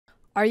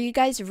Are you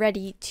guys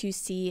ready to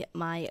see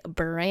my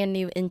brand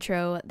new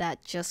intro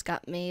that just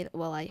got made?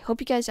 Well, I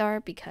hope you guys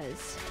are,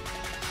 because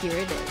here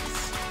it is.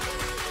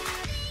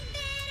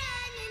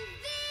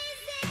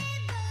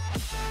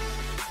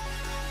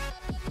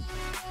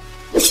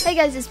 Hey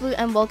guys, it's Blue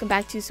and welcome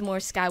back to some more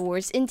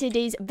Skywars. In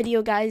today's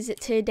video, guys,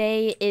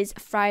 today is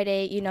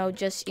Friday.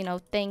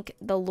 Thank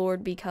the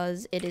Lord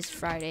because it is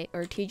Friday,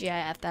 or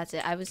TGIF, that's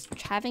it. I was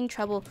having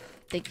trouble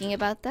thinking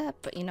about that,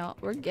 but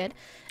we're good.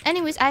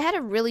 Anyways, I had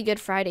a really good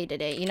Friday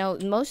today.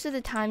 Most of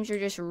the times you're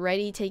just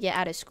ready to get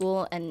out of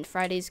school and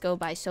Fridays go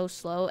by so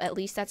slow. At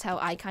least that's how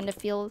I kind of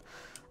feel,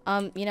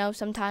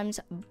 sometimes.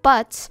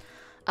 But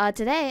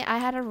today I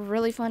had a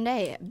really fun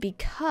day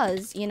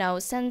because,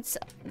 since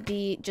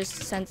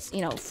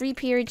free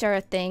periods are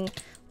a thing,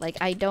 like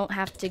I don't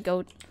have to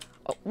go.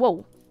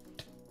 Whoa.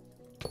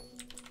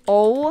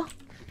 Oh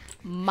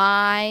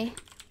my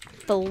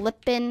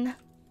flippin'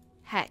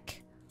 heck.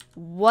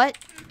 What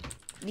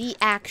the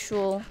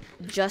actual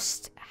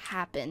just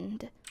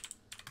happened?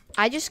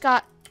 I just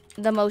got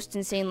the most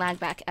insane lag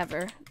back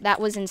ever. That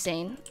was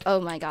insane.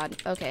 Oh my god.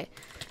 Okay.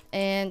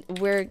 And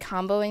we're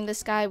comboing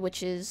this guy,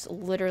 which is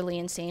literally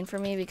insane for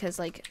me because,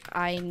 like,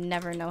 I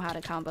never know how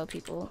to combo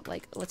people.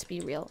 Like, let's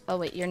be real. Oh,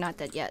 wait, you're not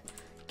dead yet.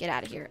 Get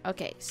out of here.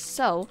 Okay,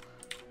 so,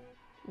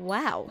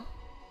 wow.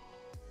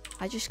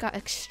 I just got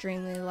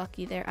extremely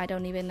lucky there. I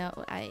don't even know.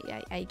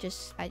 I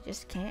just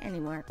can't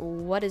anymore.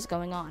 What is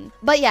going on?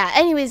 But yeah,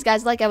 anyways,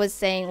 guys, like I was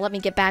saying, let me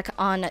get back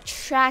on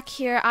track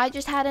here. I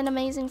just had an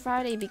amazing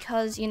Friday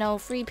because,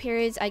 free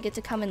periods, I get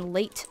to come in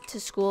late to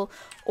school,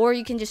 or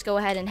you can just go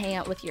ahead and hang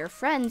out with your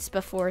friends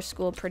before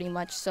school pretty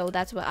much. So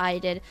that's what I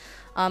did.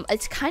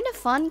 It's kind of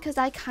fun because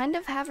I kind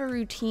of have a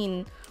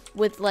routine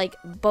with like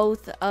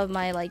both of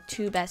my like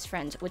two best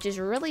friends, which is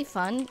really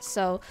fun.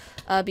 So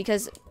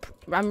because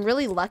I'm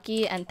really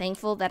lucky and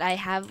thankful that I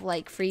have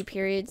like free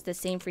periods, the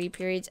same free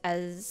periods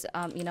as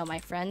my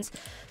friends.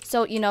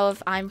 So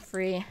if I'm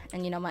free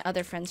and my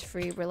other friend's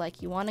free, we're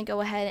like, you want to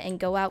go ahead and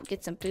go out,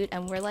 get some food?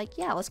 And we're like,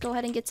 yeah, let's go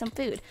ahead and get some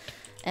food.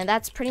 And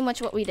that's pretty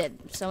much what we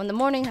did. So in the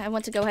morning, I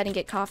went to go ahead and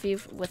get coffee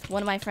with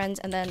one of my friends.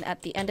 And then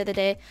at the end of the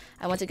day,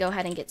 I went to go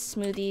ahead and get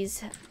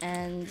smoothies.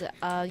 And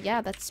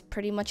yeah, that's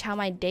pretty much how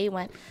my day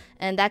went.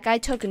 And that guy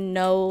took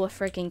no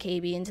freaking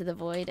KB into the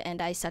void. And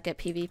I suck at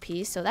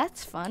PvP. So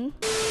that's fun.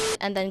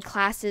 And then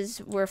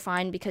classes were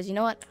fine because you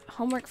know what?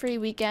 Homework free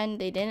weekend.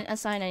 They didn't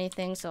assign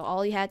anything. So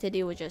all you had to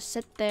do was just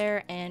sit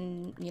there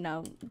and,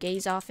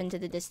 gaze off into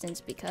the distance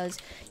because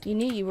you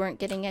knew you weren't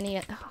getting any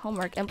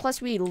homework. And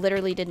plus, we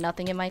literally did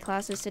nothing in my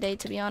classes today,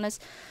 to be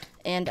honest.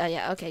 And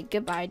yeah, okay,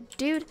 goodbye,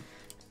 dude.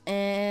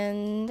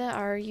 And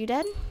are you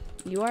dead?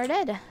 You are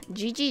dead.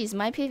 GG's.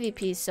 My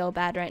PvP is so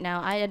bad right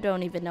now. I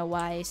don't even know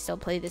why I still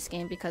play this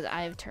game because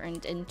I've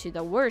turned into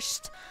the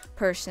worst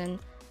person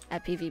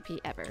at PvP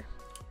ever.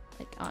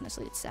 Like,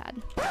 honestly, it's sad.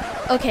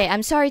 Okay,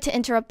 I'm sorry to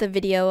interrupt the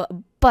video,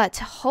 but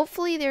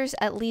hopefully there's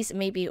at least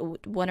maybe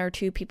one or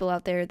two people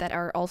out there that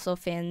are also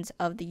fans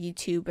of the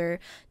YouTuber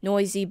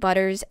Noisy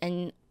Butters.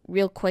 And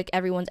real quick,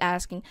 everyone's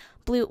asking,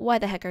 Blue, why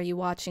the heck are you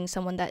watching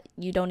someone that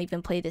you don't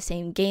even play the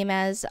same game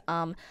as?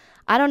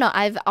 I don't know.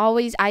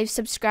 I've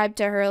subscribed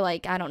to her,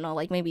 like, I don't know,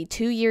 like maybe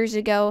 2 years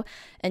ago,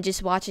 and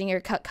just watching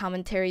her cut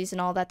commentaries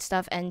and all that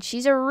stuff. And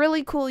she's a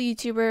really cool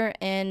YouTuber.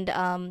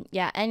 And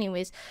yeah,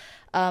 anyways,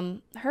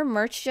 her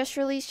merch just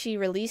released. She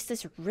released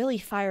this really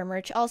fire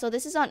merch. Also,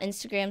 this is on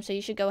Instagram, so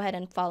you should go ahead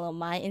and follow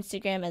my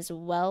Instagram as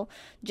well.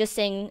 Just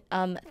saying,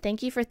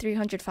 thank you for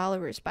 300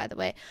 followers, by the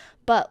way.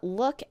 But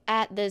look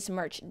at this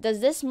merch.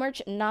 Does this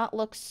merch not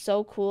look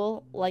so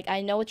cool? Like,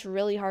 I know it's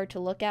really hard to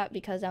look at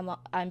because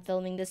I'm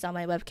filming this on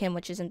my webcam,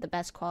 which isn't the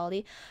best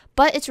quality,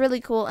 but it's really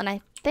cool, and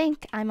I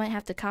think I might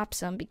have to cop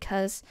some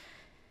because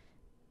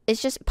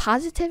it's just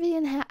positivity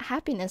and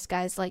happiness,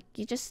 guys. Like,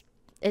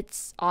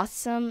 it's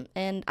awesome,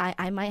 and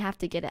I might have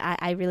to get it.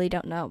 I really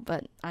don't know,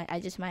 but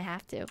I just might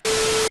have to.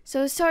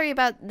 So sorry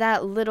about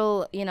that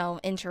little,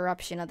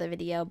 interruption of the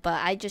video,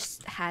 but I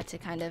just had to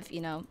kind of,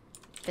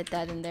 fit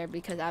that in there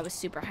because I was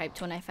super hyped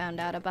when I found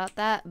out about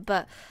that.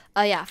 But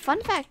yeah,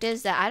 fun fact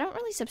is that I don't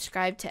really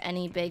subscribe to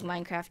any big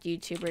Minecraft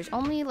YouTubers,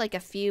 only like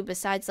a few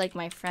besides like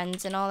my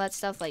friends and all that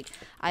stuff. Like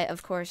I,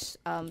 of course,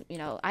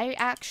 I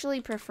actually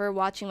prefer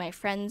watching my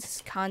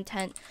friends'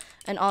 content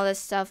and all this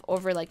stuff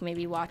over like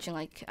maybe watching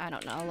like, I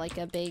don't know, like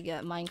a big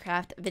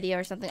Minecraft video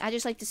or something. I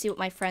just like to see what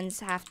my friends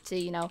have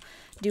to,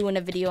 do in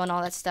a video and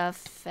all that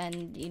stuff,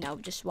 and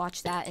just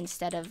watch that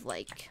instead of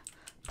like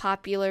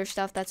popular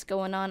stuff that's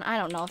going on. I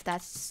don't know if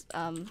that's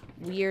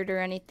weird or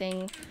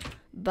anything,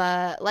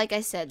 but like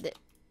I said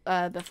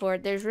before,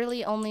 there's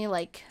really only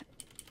like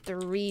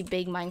 3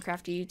 big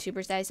Minecraft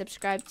YouTubers that I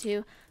subscribe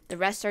to. The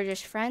rest are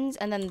just friends,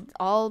 and then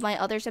all my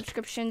other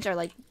subscriptions are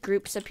like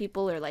groups of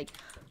people or like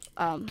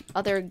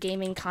other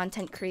gaming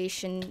content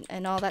creation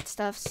and all that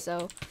stuff.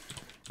 So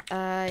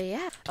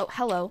yeah. Oh,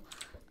 hello.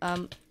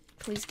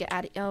 Please get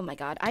out of... Oh my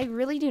god. I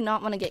really do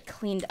not want to get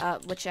cleaned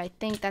up, which I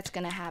think that's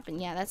going to happen.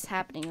 Yeah, that's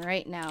happening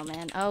right now,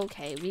 man.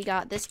 Okay, we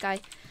got this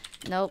guy.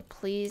 Nope,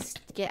 please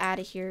get out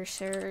of here,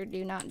 sir.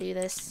 Do not do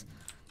this.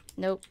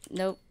 Nope,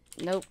 nope.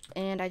 Nope.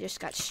 And I just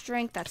got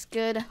strength. That's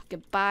good.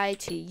 Goodbye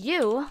to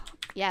you.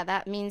 Yeah,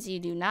 that means you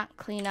do not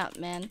clean up,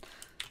 man.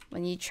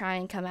 When you try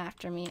and come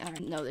after me.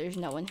 No, there's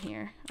no one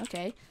here.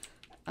 Okay.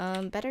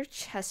 Better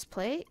chest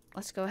plate.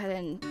 Let's go ahead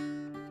and...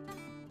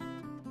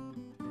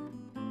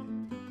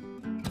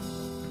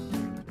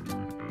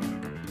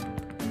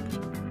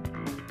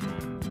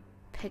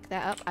 pick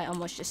that up. I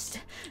almost just...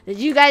 Did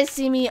you guys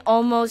see me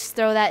almost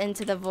throw that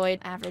into the void?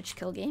 Average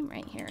kill game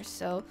right here.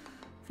 So...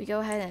 if we go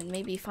ahead and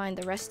maybe find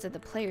the rest of the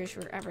players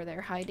wherever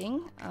they're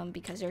hiding,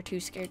 because they're too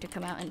scared to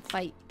come out and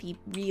fight the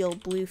real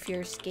Blue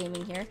Fierce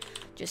Gaming here.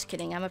 Just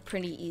kidding. I'm a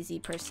pretty easy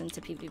person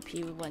to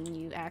PvP when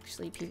you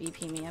actually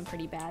PvP me. I'm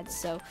pretty bad.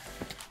 So,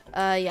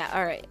 yeah.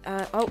 All right.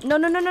 Oh, no.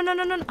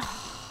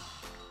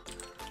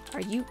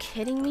 Are you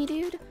kidding me,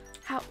 dude?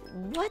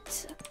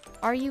 What?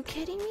 Are you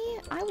kidding me?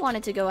 I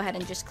wanted to go ahead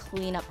and just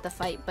clean up the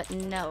fight, but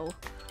no.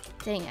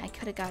 Dang, I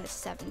could have got a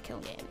 7-kill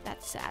game.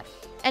 That's sad.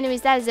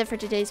 Anyways, that is it for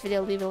today's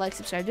video. Leave a like,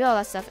 subscribe, do all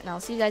that stuff, and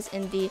I'll see you guys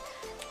in the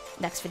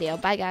next video.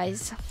 Bye,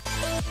 guys.